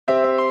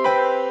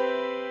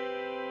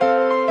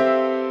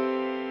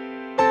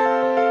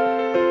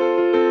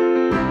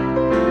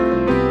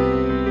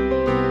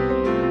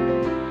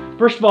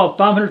First of all,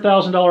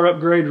 $500,000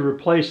 upgrade to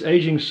replace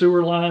aging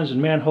sewer lines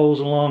and manholes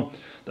along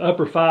the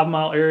upper 5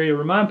 Mile area.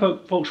 Remind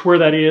folks where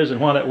that is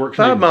and why that works.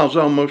 5 miles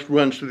almost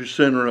runs through the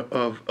center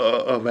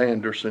of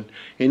Anderson,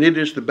 and it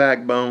is the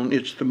backbone,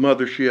 it's the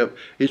mothership,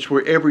 it's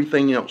where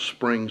everything else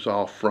springs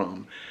off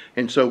from.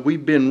 And so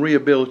we've been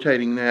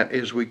rehabilitating that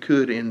as we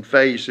could in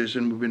phases,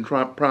 and we've been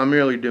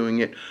primarily doing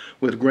it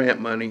with grant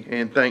money.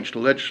 And thanks to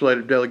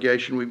legislative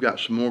delegation, we've got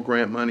some more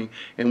grant money,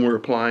 and we're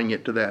applying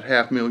it to that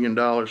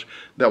 $500,000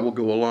 that will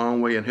go a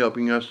long way in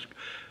helping us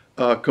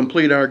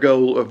complete our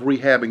goal of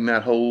rehabbing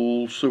that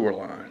whole sewer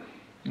line.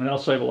 And that'll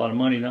save a lot of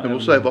money. It will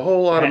save a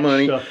whole lot of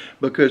money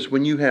because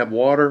when you have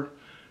water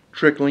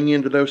trickling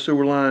into those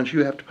sewer lines,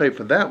 you have to pay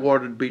for that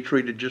water to be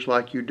treated just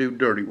like you do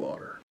dirty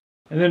water.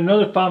 And then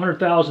another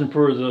 $500,000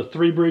 for the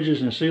 3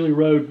 bridges and Sealy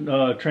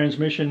Road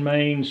transmission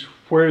mains.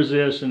 Where is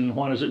this and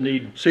why does it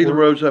need? Sealy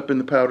Road's up in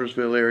the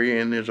Powdersville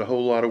area, and there's a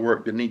whole lot of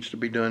work that needs to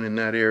be done in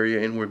that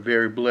area, and we're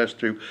very blessed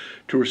to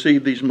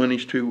receive these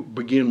monies to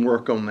begin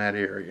work on that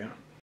area.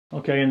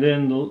 Okay, and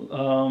then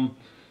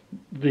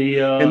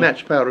and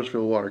that's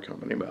Powdersville Water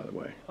Company, by the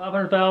way.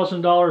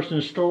 $500,000 to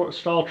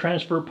install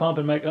transfer pump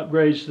and make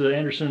upgrades to the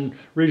Anderson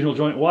Regional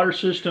Joint Water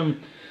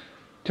System.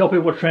 Tell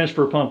people what a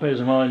transfer pump is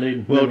and why they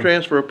need. Well, a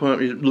transfer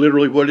pump is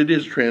literally what it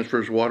is.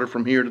 Transfers water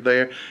from here to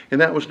there, and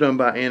that was done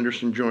by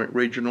Anderson Joint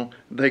Regional.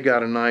 They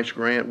got a nice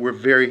grant. We're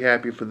very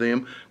happy for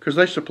them because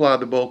they supply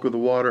the bulk of the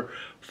water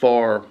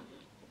for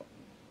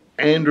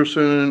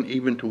Anderson,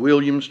 even to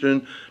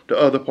Williamston, to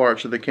other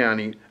parts of the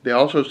county. They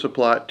also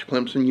supply it to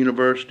Clemson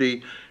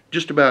University,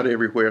 just about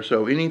everywhere.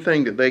 So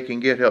anything that they can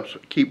get helps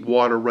keep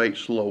water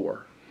rates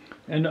lower.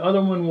 And the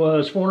other one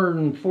was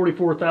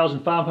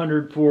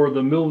 $444,500 for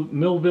the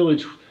Mill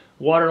Village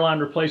water line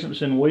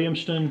replacements in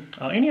Williamston.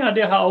 Any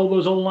idea how old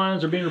those old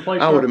lines are being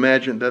replaced? I would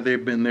imagine that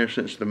they've been there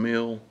since the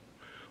mill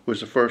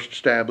was first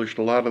established.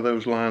 A lot of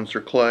those lines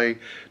are clay.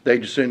 They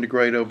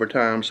disintegrate over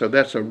time, so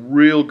that's a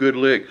real good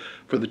lick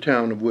for the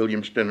town of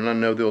Williamston, and I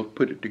know they'll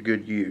put it to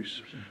good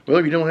use. Well,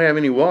 if you don't have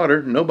any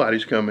water,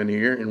 nobody's coming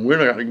here, and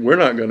we're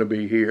not going to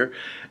be here.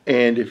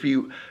 And if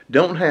you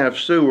don't have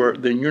sewer,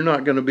 then you're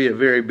not going to be a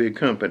very big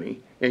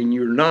company. And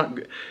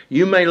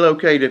you may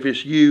locate if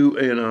it's you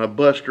and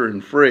Buster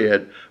and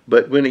Fred,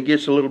 but when it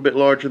gets a little bit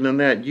larger than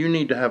that, you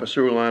need to have a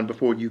sewer line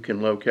before you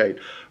can locate.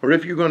 Or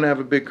if you're going to have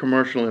a big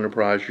commercial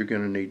enterprise, you're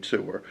going to need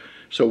sewer.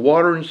 So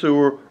water and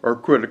sewer are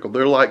critical.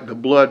 They're like the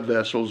blood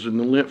vessels and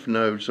the lymph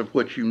nodes of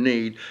what you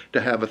need to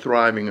have a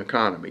thriving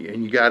economy.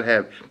 And you got to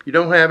have, if you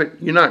don't have it,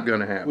 you're not going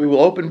to have it. We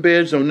will open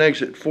bids on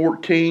Exit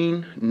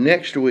 14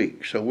 next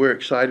week. So we're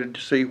excited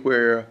to see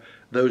where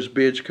those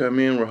bids come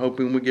in. We're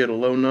hoping we get a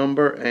low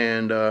number,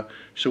 and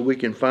so we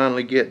can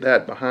finally get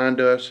that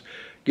behind us,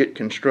 get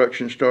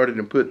construction started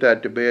and put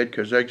that to bed,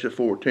 because Exit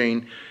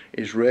 14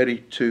 is ready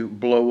to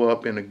blow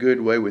up in a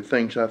good way with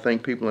things I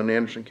think people in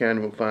Anderson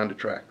County will find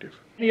attractive.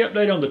 Any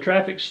update on the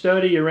traffic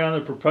study around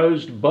the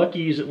proposed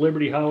Buc-ee's at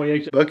Liberty Highway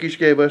exit? Buc-ee's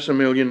gave us $1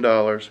 million.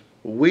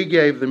 We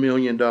gave the $1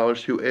 million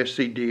to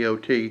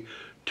SCDOT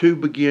to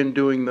begin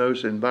doing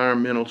those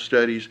environmental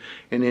studies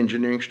and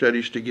engineering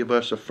studies to give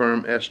us a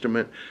firm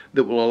estimate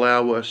that will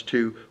allow us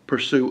to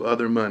pursue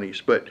other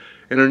monies. But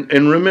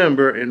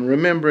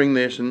remembering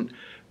this, and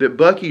that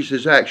Buc-ee's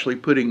is actually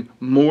putting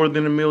more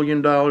than $1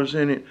 million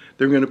in it.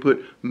 They're going to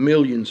put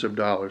millions of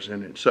dollars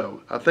in it.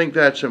 So I think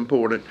that's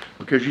important,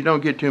 because you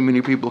don't get too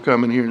many people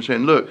coming here and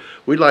saying, look,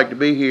 we'd like to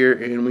be here,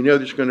 and we know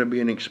there's going to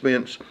be an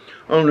expense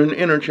on an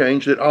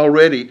interchange that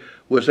already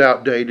was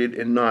outdated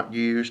and not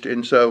used.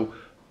 And so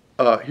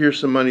here's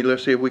some money.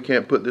 Let's see if we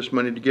can't put this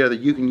money together.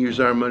 You can use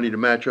our money to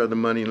match other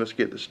money, and let's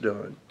get this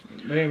done.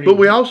 But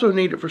we also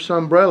need it for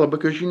Sunbrella,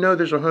 because you know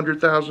there's a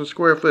 100,000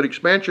 square foot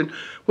expansion.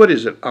 What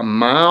is it, a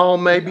mile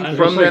maybe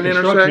from that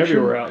intersection?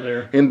 Everywhere out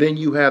there. And then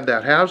you have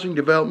that housing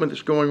development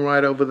that's going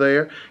right over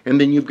there.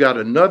 And then you've got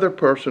another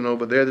person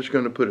over there that's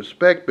going to put a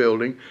spec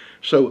building.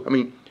 So, I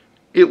mean,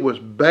 it was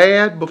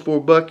bad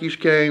before Buc-ee's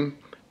came,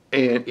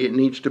 and it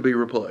needs to be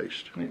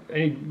replaced.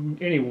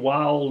 Any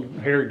wild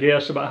hair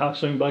guess about how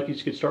soon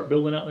Buc-ee's could start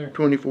building out there?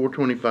 24,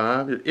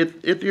 25,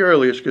 at the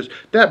earliest, because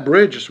that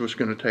bridge is what's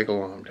going to take a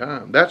long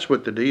time. That's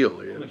what the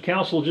deal is. The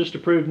council just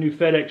approved new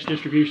FedEx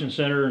distribution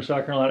center in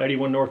South Carolina,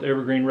 81 North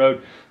Evergreen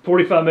Road,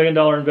 $45 million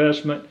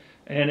investment,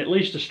 and at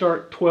least to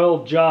start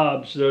 12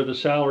 jobs, the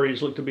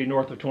salaries look to be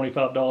north of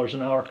 $25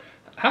 an hour.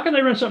 How can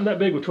they run something that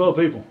big with 12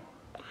 people?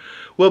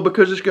 Well,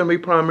 because it's going to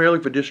be primarily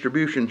for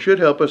distribution. Should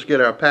help us get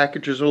our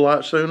packages a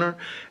lot sooner,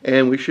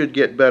 and we should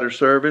get better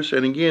service.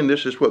 And again,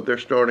 this is what they're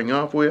starting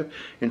off with,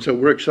 and so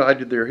we're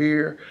excited they're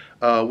here.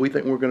 We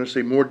think we're going to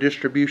see more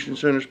distribution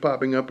centers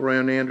popping up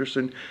around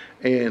Anderson,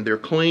 and they're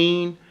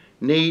clean,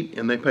 neat,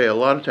 and they pay a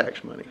lot of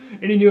tax money.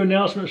 Any new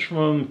announcements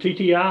from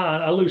TTI?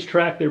 I lose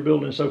track, they're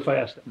building so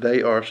fast.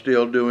 They are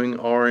still doing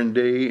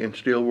R&D and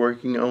still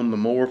working on the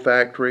Moore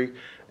factory,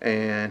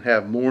 and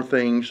have more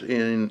things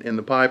in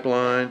the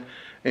pipeline.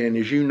 And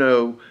as you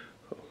know,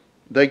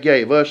 they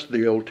gave us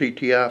the old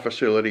TTI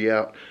facility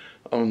out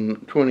on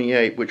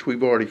 28, which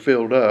we've already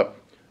filled up.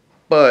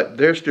 but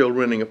they're still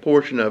renting a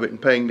portion of it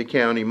and paying the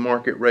county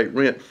market rate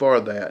rent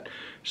for that.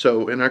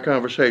 So in our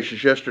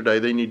conversations yesterday,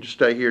 they need to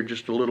stay here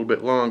just a little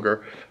bit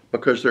longer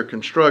because their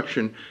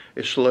construction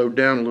is slowed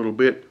down a little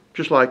bit,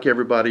 just like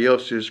everybody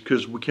else is,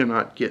 because we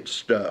cannot get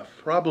stuff.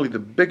 Probably the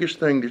biggest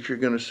thing that you're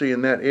going to see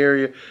in that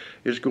area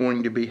is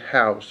going to be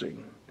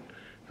housing.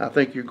 I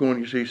think you're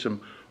going to see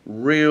some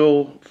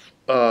real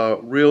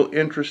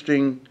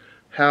interesting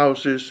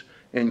houses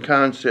and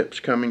concepts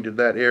coming to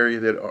that area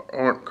that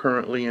aren't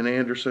currently in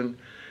Anderson,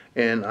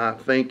 and I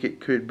think it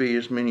could be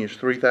as many as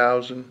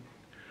 3,000,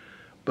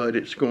 but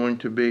it's going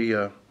to be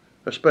a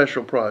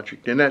special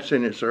project, and that's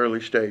in its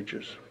early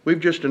stages. We've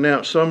just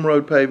announced some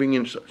road paving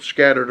and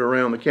scattered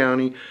around the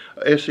county.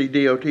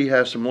 SCDOT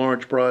has some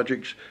large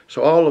projects,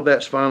 so all of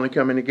that's finally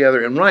coming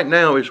together, and right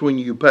now is when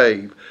you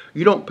pave.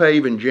 You don't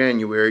pave in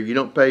January, you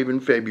don't pave in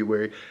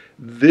February.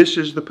 This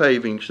is the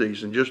paving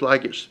season, just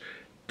like it's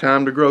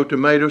time to grow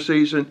tomato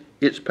season,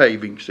 it's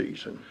paving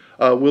season.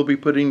 We'll be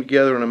putting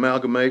together an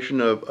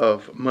amalgamation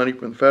of money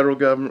from the federal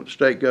government,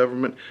 state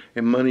government,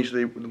 and monies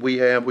that we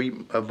have. We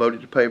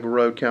voted to pave a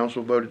road.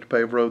 Council voted to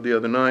pave a road the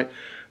other night.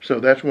 So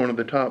that's one of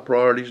the top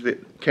priorities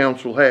that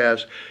council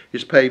has,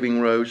 is paving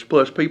roads.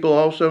 Plus, people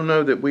also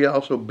know that we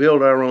also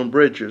build our own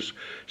bridges.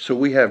 So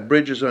we have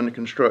bridges under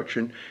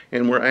construction,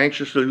 and we're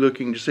anxiously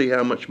looking to see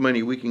how much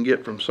money we can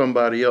get from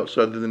somebody else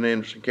other than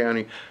Anderson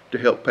County to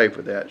help pay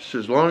for that. So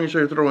as long as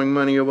they're throwing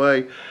money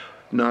away,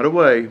 not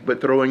away,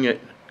 but throwing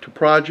it to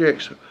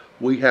projects,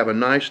 we have a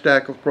nice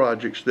stack of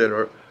projects that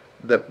are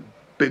that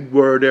big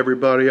word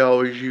everybody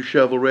always use,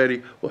 shovel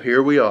ready. Well,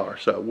 here we are,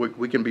 so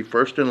we can be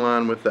first in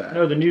line with that. I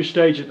know the new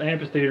stage at the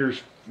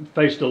amphitheaters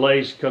faced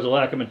delays because of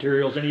lack of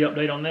materials. Any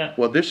update on that?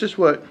 Well, this is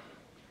what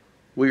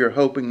we are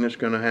hoping that's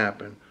going to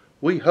happen.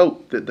 We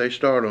hope that they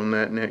start on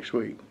that next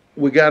week.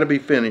 We got to be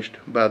finished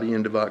by the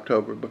end of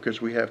October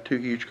because we have 2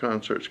 huge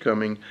concerts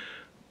coming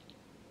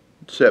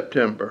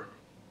September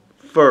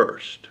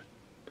 1st.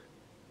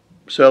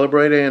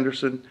 Celebrate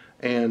Anderson,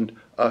 and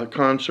a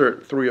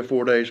concert 3 or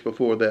 4 days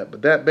before that.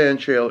 But that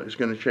band shell is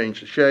going to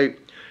change the shape,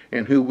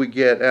 and who we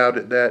get out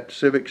at that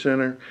Civic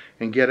Center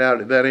and get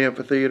out at that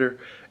amphitheater,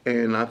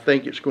 and I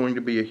think it's going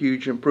to be a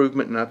huge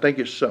improvement, and I think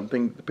it's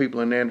something the people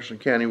in Anderson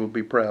County will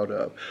be proud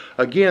of.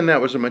 Again,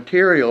 that was a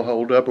material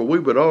holdup, or we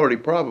would already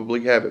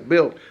probably have it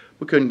built.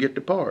 We couldn't get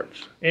the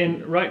parts.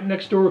 And right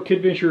next door,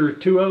 Kid Venture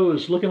 2.0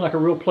 is looking like a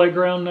real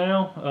playground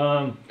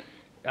now.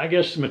 I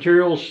guess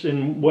materials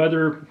and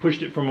weather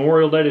pushed it from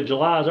Memorial Day to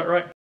July, is that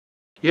right?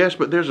 Yes,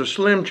 but there's a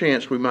slim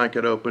chance we might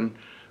get open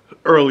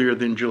earlier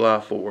than July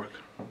 4th.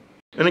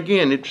 And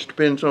again, it just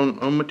depends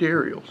on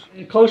materials.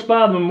 Close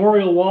by the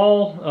memorial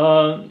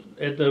wall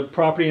at the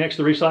property next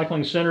to the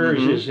recycling center,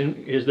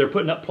 is they're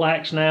putting up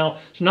plaques now.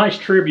 It's a nice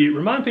tribute.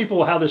 Remind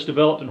people how this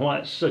developed and why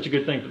it's such a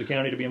good thing for the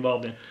county to be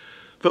involved in.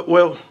 But,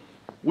 well,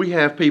 we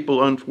have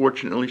people,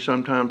 unfortunately,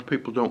 sometimes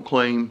people don't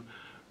claim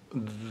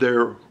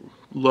their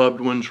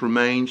loved ones'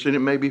 remains, and it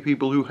may be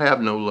people who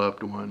have no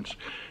loved ones.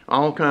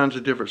 All kinds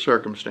of different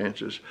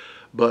circumstances.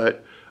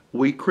 But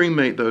we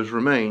cremate those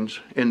remains,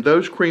 and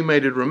those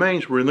cremated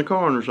remains were in the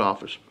coroner's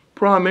office,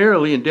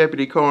 primarily in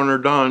Deputy Coroner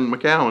Don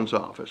McCowan's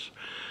office.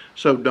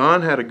 So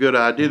Don had a good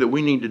idea that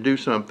we need to do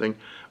something,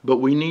 but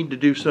we need to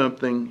do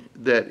something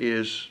that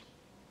is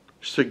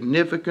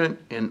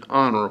significant and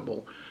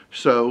honorable.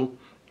 So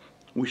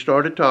we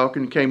started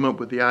talking and came up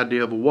with the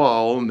idea of a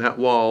wall, and that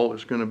wall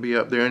is going to be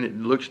up there, and it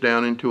looks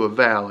down into a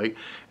valley,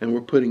 and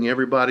we're putting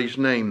everybody's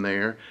name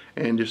there.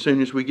 And as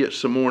soon as we get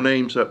some more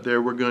names up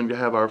there, we're going to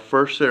have our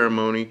first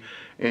ceremony,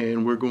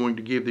 and we're going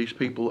to give these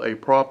people a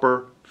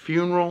proper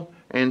funeral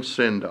and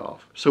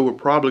send-off. So we're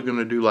probably going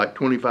to do like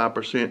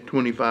 25%,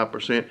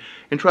 25%,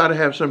 and try to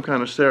have some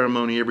kind of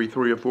ceremony every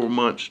 3 or 4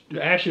 months.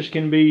 The ashes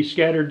can be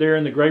scattered there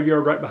in the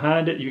graveyard right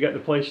behind it. You got the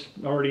place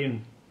already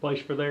in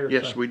place for there.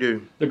 Yes, so we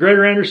do. The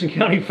Greater Anderson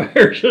County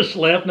Fair just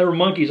left, and there were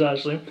monkeys, I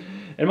assume.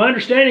 And my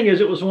understanding is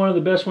it was one of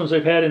the best ones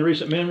they've had in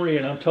recent memory,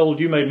 and I'm told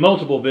you made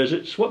multiple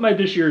visits. What made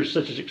this year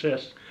such a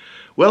success?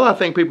 Well, I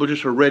think people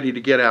just are ready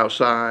to get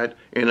outside,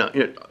 and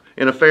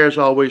a fair is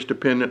always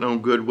dependent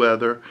on good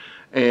weather.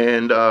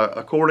 And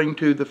according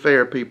to the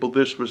fair people,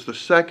 this was the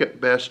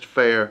second best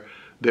fair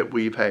that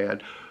we've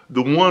had.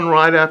 The one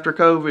right after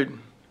COVID,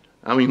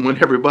 I mean,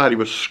 when everybody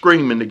was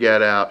screaming to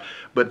get out.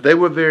 But they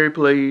were very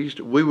pleased,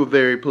 we were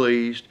very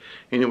pleased,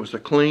 and it was a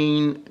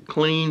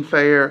clean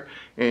fair,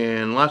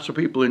 and lots of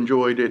people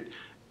enjoyed it.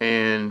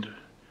 And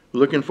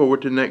looking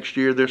forward to next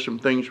year, there's some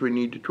things we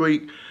need to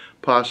tweak,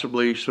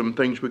 possibly some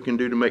things we can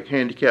do to make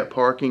handicap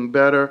parking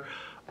better,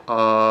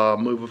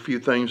 move a few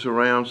things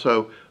around.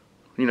 So,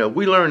 you know,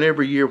 we learn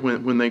every year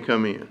when they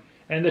come in.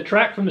 And the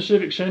track from the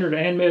Civic Center to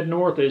ANMED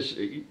North, is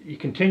you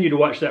continue to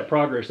watch that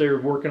progress. They're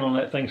working on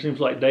that thing, seems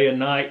like day and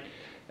night.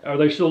 Are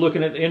they still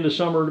looking at the end of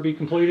summer to be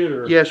completed?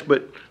 Or? Yes,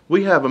 but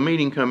we have a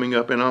meeting coming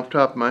up, and off the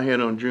top of my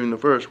head on June the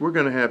 1st, we're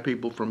going to have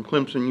people from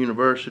Clemson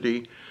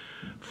University,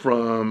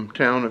 from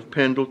town of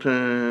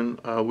Pendleton.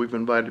 We've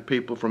invited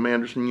people from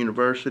Anderson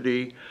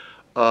University,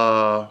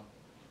 a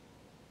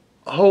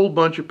whole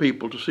bunch of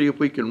people to see if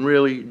we can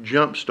really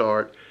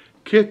jumpstart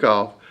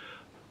kickoff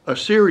a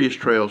serious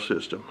trail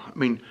system. I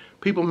mean,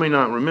 people may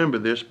not remember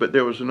this, but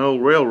there was an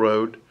old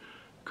railroad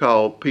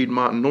called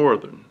Piedmont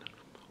Northern,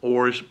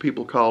 or as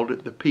people called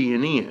it, the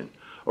P&N,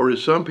 or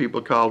as some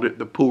people called it,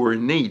 the Poor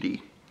and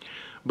Needy.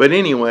 But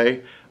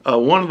anyway,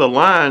 one of the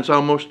lines,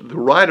 almost the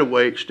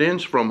right-of-way,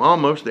 extends from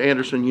almost the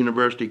Anderson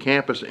University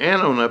campus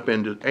and on up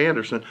into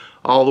Anderson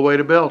all the way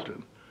to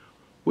Belton.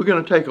 We're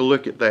going to take a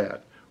look at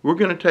that. We're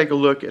going to take a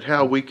look at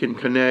how we can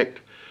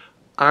connect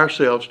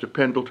ourselves to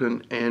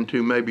Pendleton and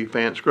to maybe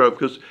Fants Grove,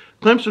 because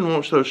Clemson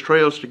wants those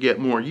trails to get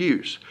more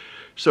use.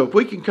 So if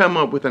we can come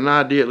up with an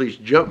idea, at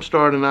least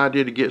jumpstart an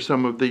idea to get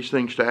some of these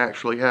things to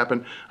actually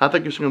happen, I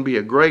think it's going to be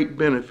a great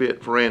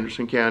benefit for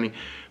Anderson County,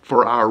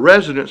 for our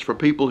residents, for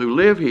people who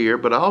live here,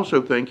 but I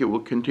also think it will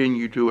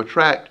continue to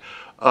attract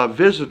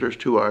visitors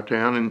to our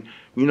town. And,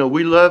 you know,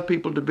 we love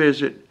people to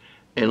visit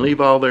and leave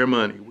all their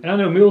money. And I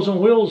know Meals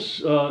on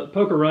Wheels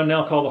poker run,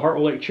 now called the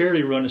Hartwell Lake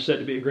Charity Run, is set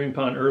to be at Green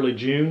Pine early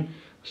June.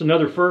 It's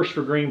another first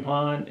for Green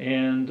Pine,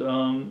 and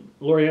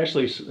Lori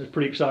Ashley is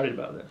pretty excited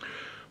about that.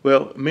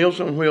 Well,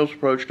 Meals on Wheels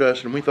approached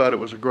us, and we thought it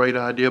was a great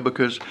idea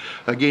because,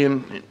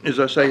 again, as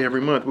I say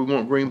every month, we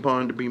want Green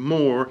Pond to be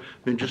more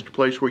than just a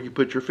place where you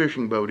put your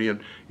fishing boat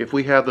in. If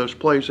we have those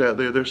plays out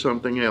there, there's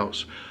something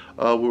else.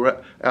 We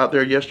were out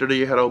there yesterday.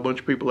 You had a whole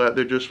bunch of people out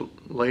there just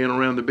laying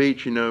around the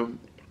beach, you know,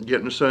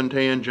 getting a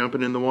suntan,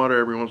 jumping in the water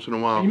every once in a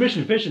while. You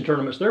mentioned fishing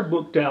tournaments. They're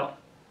booked out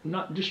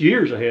not just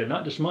years ahead,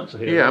 not just months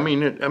ahead. Yeah, I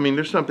mean,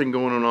 there's something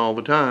going on all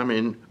the time,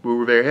 and we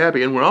were very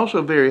happy. And we're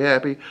also very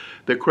happy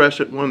that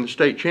Crescent won the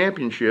state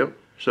championship.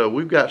 So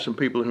we've got some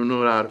people who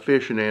know how to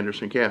fish in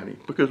Anderson County,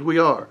 because we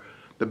are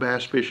the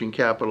bass fishing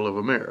capital of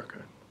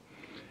America.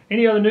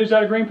 Any other news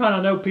out of Green Pine?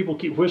 I know people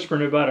keep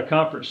whispering about a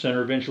conference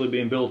center eventually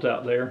being built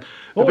out there.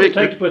 What would it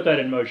take to put that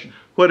in motion?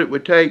 What it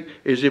would take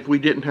is if we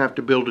didn't have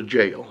to build a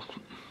jail.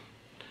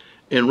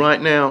 And right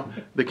now,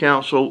 the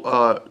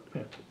council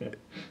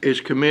is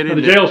committed.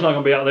 Well, the jail's not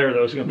going to be out there,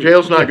 though.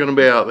 Jail's not going to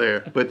be out there.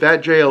 But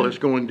that jail is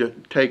going to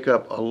take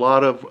up a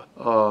lot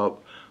of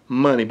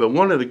money. But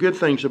one of the good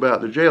things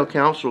about the jail,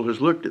 council has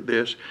looked at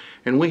this,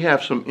 and we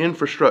have some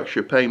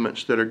infrastructure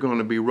payments that are going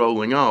to be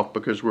rolling off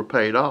because we're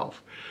paid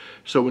off.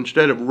 So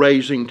instead of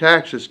raising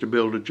taxes to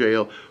build a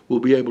jail, we'll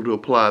be able to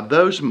apply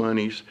those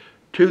monies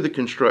to the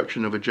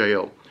construction of a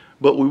jail.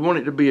 But we want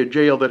it to be a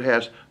jail that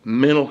has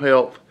mental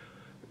health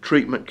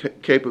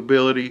treatment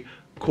capability,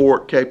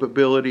 court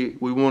capability.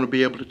 We want to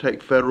be able to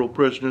take federal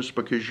prisoners,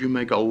 because you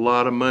make a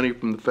lot of money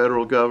from the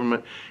federal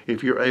government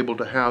if you're able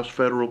to house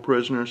federal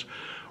prisoners.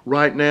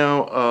 Right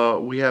now,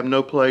 we have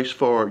no place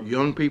for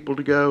young people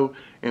to go,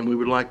 and we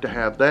would like to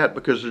have that,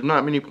 because there's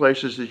not many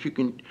places that you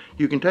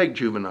can take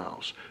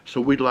juveniles.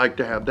 So we'd like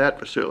to have that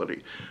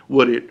facility.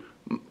 Would it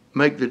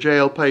make the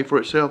jail pay for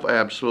itself?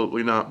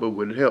 Absolutely not. But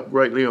would it help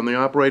greatly on the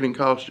operating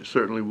cost? It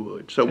certainly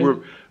would. So we're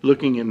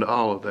looking into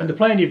all of that. And the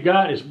plan you've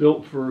got is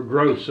built for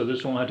growth, so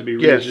this won't have to be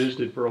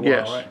revisited for a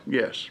while, right?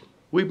 Yes.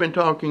 We've been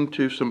talking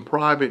to some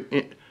private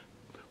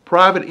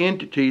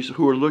entities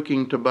who are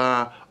looking to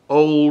buy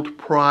old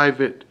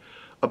private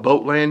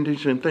boat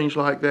landings and things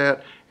like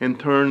that and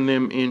turn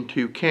them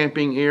into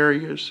camping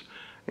areas.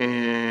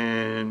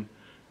 And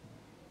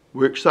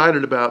we're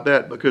excited about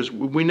that, because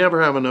we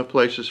never have enough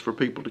places for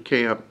people to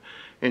camp.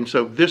 And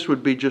so this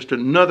would be just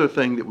another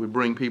thing that would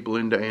bring people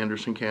into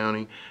Anderson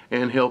County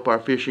and help our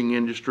fishing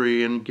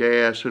industry and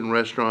gas and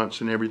restaurants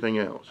and everything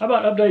else. How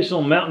about updates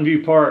on Mountain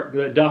View Park,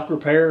 the dock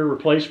repair,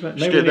 replacement?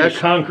 Maybe we need a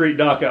concrete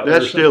dock out there.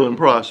 That's still in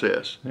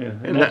process. Yeah.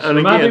 And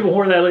remind people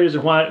where that is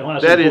and why it's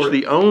important. That is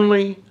the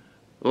only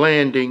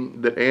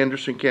landing that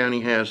Anderson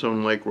County has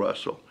on Lake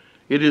Russell.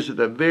 It is at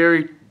the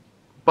very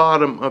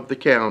bottom of the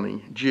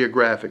county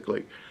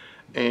geographically.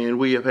 And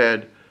we have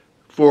had,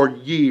 for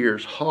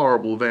years,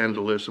 horrible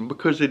vandalism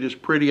because it is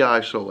pretty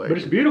isolated. But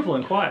it's beautiful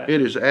and quiet.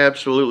 It is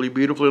absolutely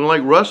beautiful. And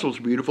Lake Russell's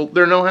beautiful.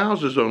 There are no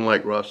houses on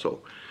Lake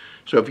Russell.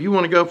 So if you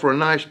want to go for a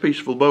nice,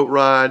 peaceful boat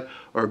ride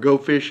or go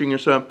fishing or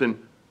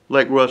something,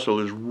 Lake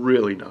Russell is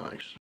really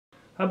nice.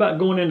 How about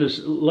going into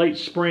late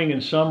spring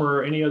and summer,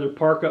 or any other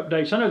park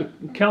updates? I know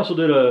the council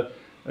did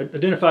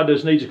identified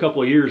those needs a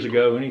couple of years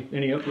ago. Any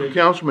updates?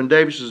 Councilman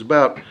Davis is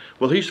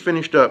he's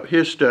finished up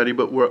his study,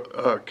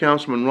 but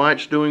Councilman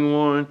Wright's doing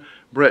one,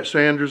 Brett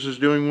Sanders is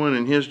doing one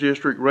in his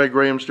district, Ray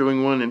Graham's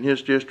doing one in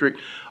his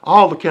district.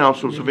 All the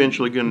council's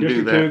eventually going to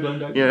do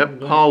that.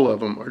 Yeah, all of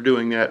them are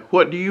doing that.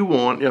 What do you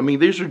want? I mean,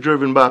 these are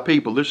driven by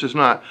people. This is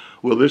not,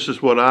 well, this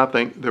is what I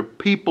think. They're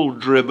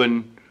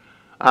people-driven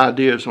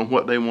ideas on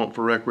what they want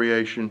for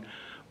recreation.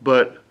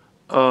 But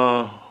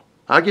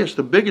I guess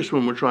the biggest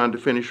one we're trying to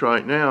finish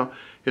right now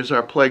is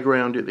our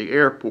playground at the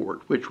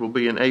airport, which will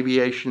be an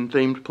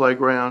aviation-themed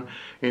playground.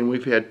 And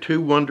we've had two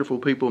wonderful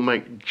people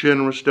make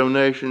generous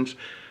donations.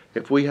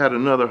 If we had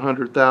another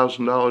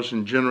 $100,000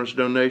 in generous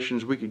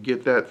donations, we could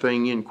get that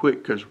thing in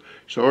quick, because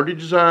it's already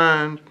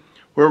designed.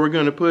 Where we're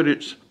going to put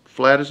it's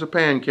flat as a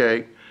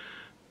pancake.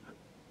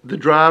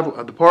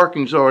 The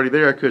parking's already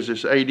there because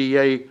it's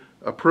ADA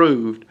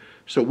approved.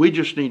 So we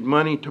just need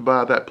money to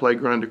buy that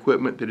playground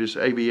equipment that is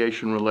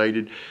aviation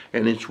related,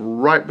 and it's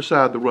right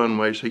beside the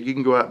runway, so you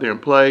can go out there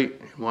and play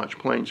and watch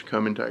planes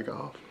come and take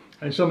off.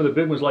 And some of the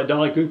big ones like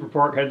Dolly Cooper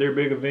Park had their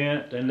big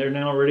event, and they're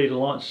now ready to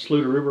launch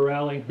Saluda River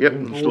Rally. Yep,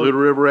 the Saluda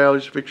River Rally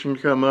is fixing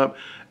to come up,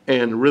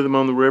 and Rhythm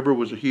on the River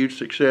was a huge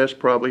success.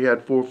 Probably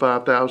had 4,000 or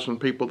 5,000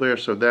 people there,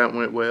 so that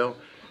went well.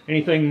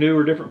 Anything new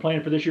or different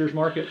planned for this year's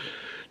market?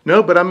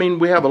 No, but I mean,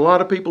 we have a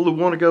lot of people who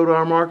want to go to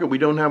our market. We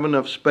don't have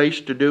enough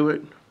space to do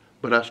it,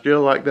 but I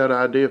still like that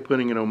idea of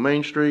putting it on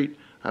Main Street.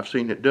 I've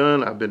seen it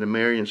done. I've been to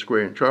Marion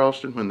Square in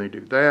Charleston when they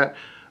do that.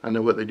 I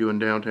know what they do in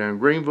downtown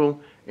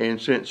Greenville,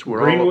 and since we're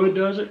Greenwood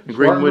does it.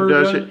 Greenwood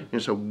does it, and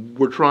so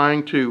we're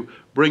trying to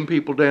bring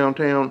people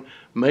downtown,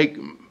 make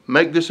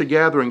this a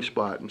gathering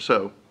spot. And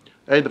so,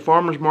 hey, the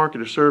farmers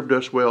market has served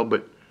us well,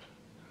 but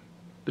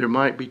there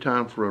might be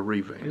time for a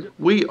revamp.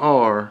 We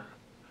are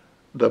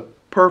the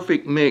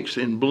perfect mix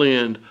and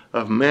blend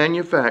of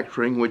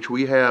manufacturing, which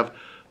we have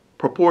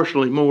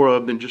proportionally more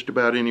of than just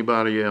about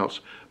anybody else,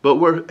 but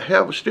we're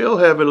still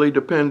heavily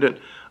dependent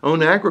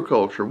on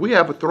agriculture. We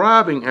have a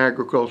thriving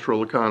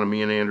agricultural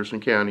economy in Anderson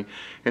County,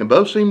 and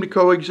both seem to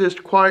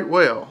coexist quite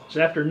well.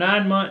 So after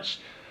 9 months,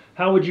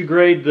 how would you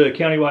grade the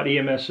countywide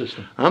EMS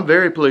system? I'm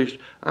very pleased.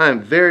 I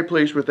am very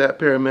pleased with that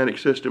paramedic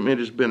system. It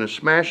has been a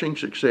smashing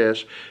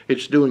success.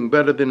 It's doing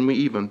better than we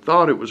even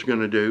thought it was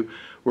going to do.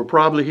 We're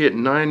probably hitting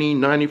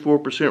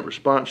 94%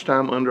 response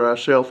time under our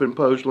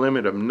self-imposed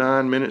limit of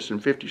 9 minutes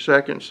and 50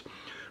 seconds.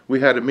 We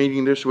had a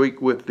meeting this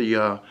week with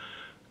the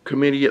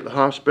committee at the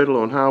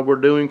hospital on how we're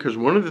doing, because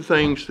one of the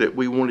things that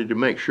we wanted to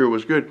make sure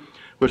was good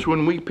was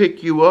when we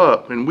pick you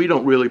up, and we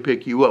don't really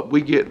pick you up,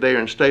 we get there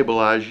and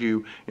stabilize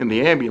you, and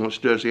the ambulance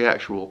does the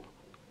actual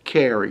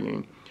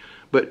carrying.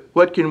 But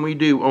what can we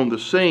do on the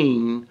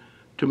scene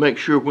to make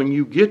sure when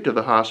you get to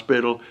the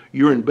hospital,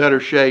 you're in better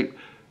shape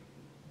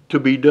to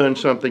be done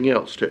something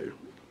else too?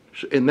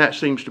 And that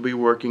seems to be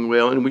working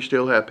well, and we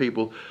still have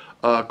people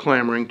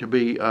clamoring to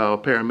be a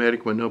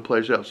paramedic when no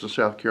place else in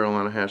South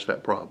Carolina has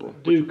that problem.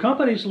 Do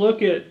companies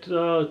look at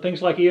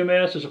things like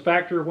EMS as a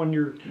factor when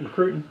you're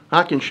recruiting?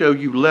 I can show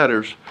you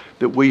letters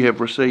that we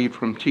have received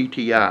from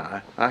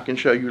TTI. I can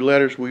show you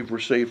letters we've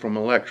received from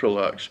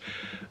Electrolux.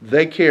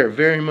 They care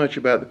very much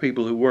about the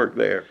people who work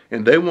there,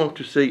 and they want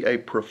to see a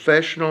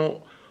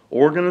professional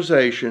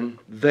organization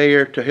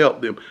there to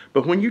help them.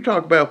 But when you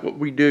talk about what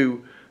we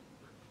do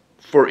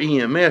for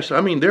EMS, I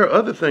mean, there are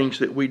other things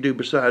that we do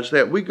besides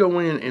that. We go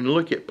in and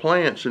look at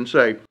plants and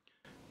say,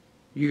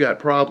 you got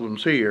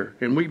problems here,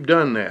 and we've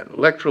done that.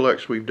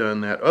 Electrolux, we've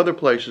done that. Other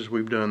places,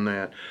 we've done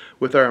that.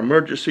 With our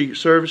emergency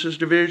services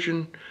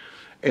division,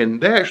 and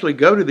they actually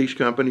go to these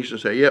companies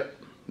and say, yep,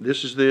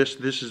 this is this,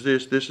 this is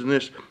this, this and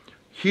this.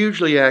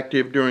 Hugely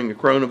active during the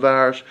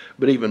coronavirus,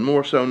 but even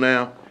more so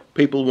now.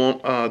 People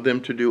want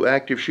them to do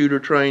active shooter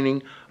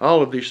training,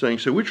 all of these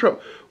things. So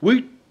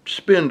we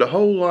spend a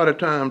whole lot of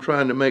time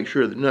trying to make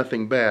sure that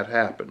nothing bad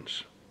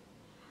happens.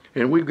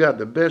 And we've got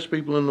the best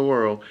people in the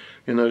world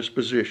in those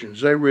positions.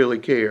 They really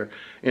care.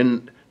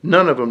 And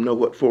none of them know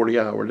what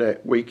 40-hour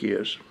week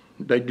is.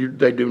 They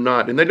do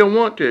not, and they don't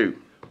want to.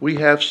 We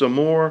have some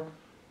more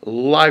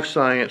life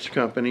science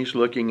companies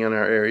looking in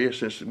our area,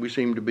 since we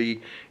seem to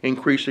be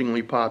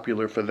increasingly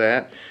popular for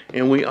that.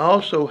 And we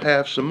also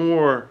have some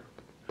more,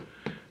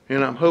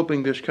 and I'm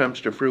hoping this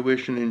comes to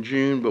fruition in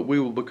June, but we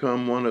will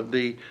become one of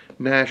the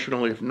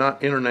national, if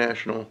not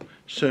international,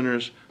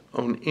 centers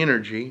on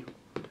energy.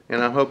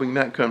 And I'm hoping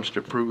that comes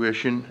to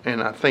fruition,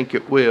 and I think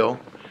it will.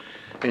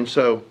 And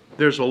so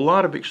there's a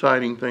lot of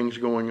exciting things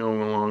going on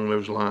along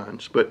those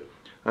lines. But,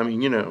 I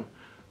mean, you know,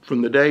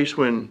 from the days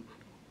when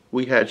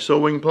we had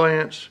sewing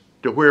plants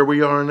to where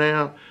we are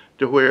now,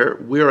 to where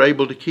we're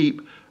able to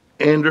keep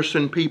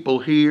Anderson people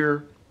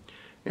here,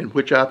 and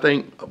which I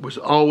think was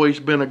always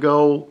been a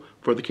goal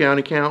for the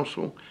county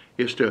council,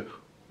 is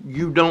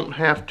you don't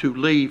have to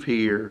leave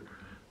here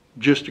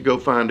just to go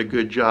find a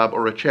good job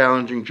or a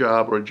challenging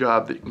job or a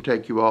job that can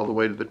take you all the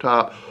way to the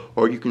top,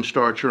 or you can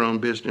start your own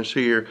business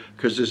here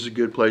because this is a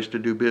good place to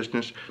do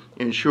business.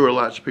 And sure,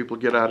 lots of people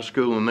get out of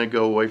school and they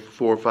go away for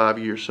 4 or 5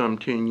 years, some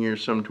 10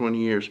 years, some 20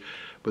 years,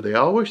 but they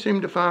always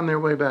seem to find their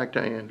way back to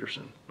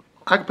Anderson.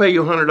 I can pay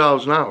you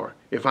 $100 an hour.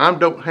 If I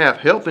don't have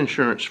health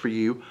insurance for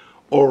you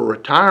or a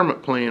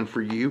retirement plan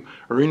for you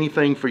or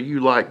anything for you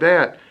like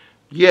that,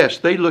 yes,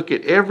 they look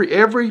at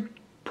every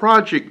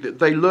project that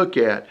they look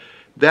at,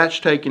 that's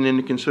taken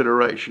into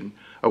consideration.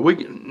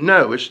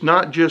 No, it's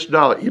not just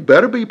dollar. You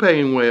better be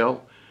paying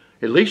well,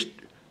 at least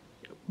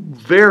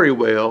very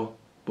well,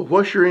 but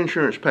what's your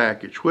insurance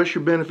package? What's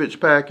your benefits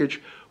package?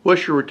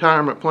 What's your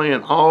retirement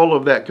plan? All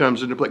of that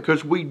comes into play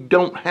because we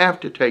don't have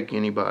to take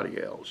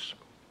anybody else.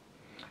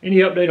 Any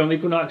update on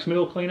Equinox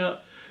Mill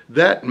cleanup?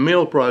 That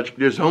mill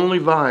project is only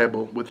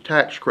viable with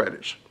tax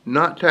credits,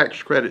 not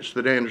tax credits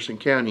that Anderson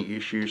County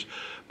issues,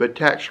 but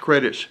tax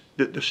credits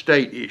that the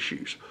state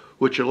issues,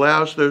 which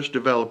allows those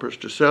developers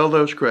to sell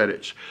those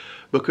credits,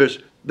 because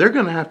they're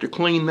going to have to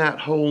clean that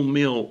whole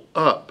mill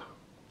up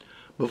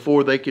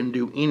before they can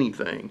do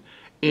anything.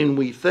 And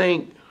we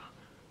think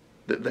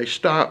that they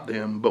stopped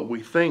them, but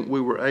we think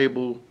we were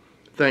able,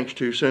 thanks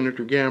to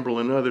Senator Gamble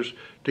and others,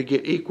 to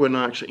get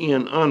Equinox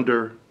in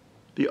under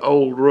the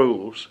old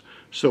rules.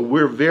 So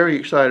we're very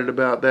excited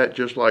about that,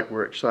 just like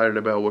we're excited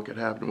about what could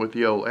happen with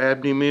the old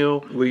Abney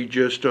Mill. We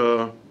just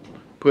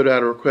put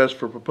out a request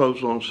for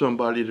proposal on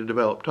somebody to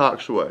develop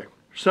Toxaway.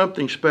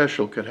 Something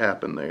special could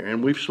happen there,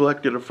 and we've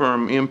selected a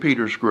firm, M.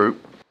 Peters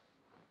Group,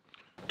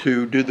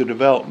 to do the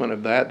development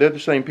of that. They're the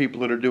same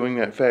people that are doing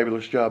that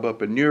fabulous job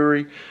up in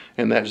Newry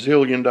and that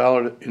 $1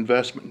 zillion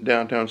investment in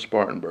downtown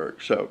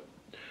Spartanburg. So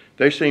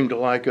they seem to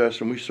like us,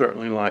 and we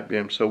certainly like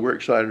them, so we're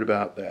excited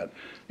about that.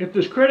 If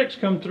those credits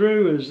come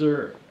through, is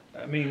there,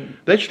 I mean...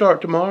 They start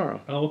tomorrow.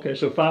 Oh, okay,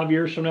 so 5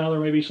 years from now there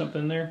may be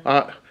something there?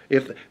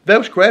 If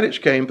those credits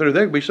came through,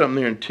 there could be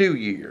something there in 2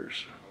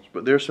 years.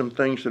 But there's some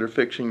things that are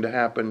fixing to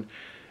happen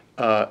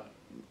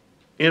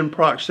in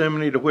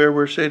proximity to where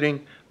we're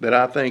sitting that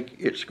I think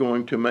it's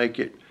going to make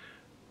it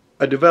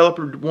a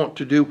developer want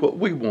to do what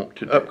we want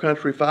to do.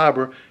 Upcountry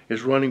Fiber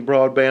is running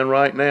broadband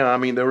right now. I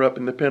mean, they're up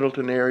in the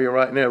Pendleton area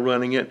right now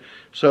running it.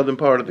 Southern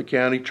part of the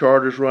county,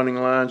 Charter's running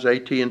lines,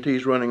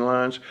 AT&T's running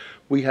lines.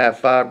 We have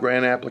 5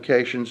 grant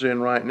applications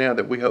in right now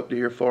that we hope to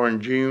hear for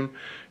in June.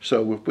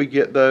 So if we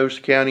get those,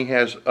 county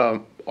has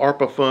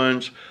ARPA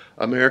funds,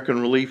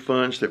 American Relief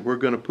Funds that we're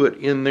going to put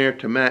in there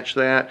to match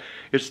that.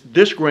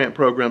 This grant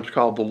program is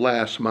called the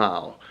Last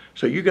Mile.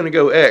 So you're going to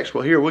go X.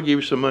 Well, here, we'll give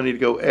you some money to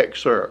go X,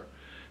 sir.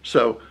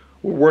 So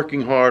we're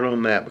working hard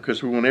on that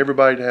because we want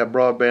everybody to have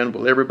broadband.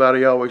 Will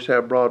everybody always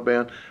have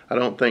broadband? I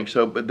don't think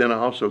so. But then I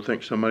also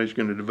think somebody's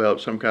going to develop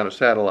some kind of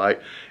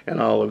satellite,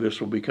 and all of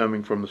this will be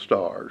coming from the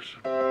stars.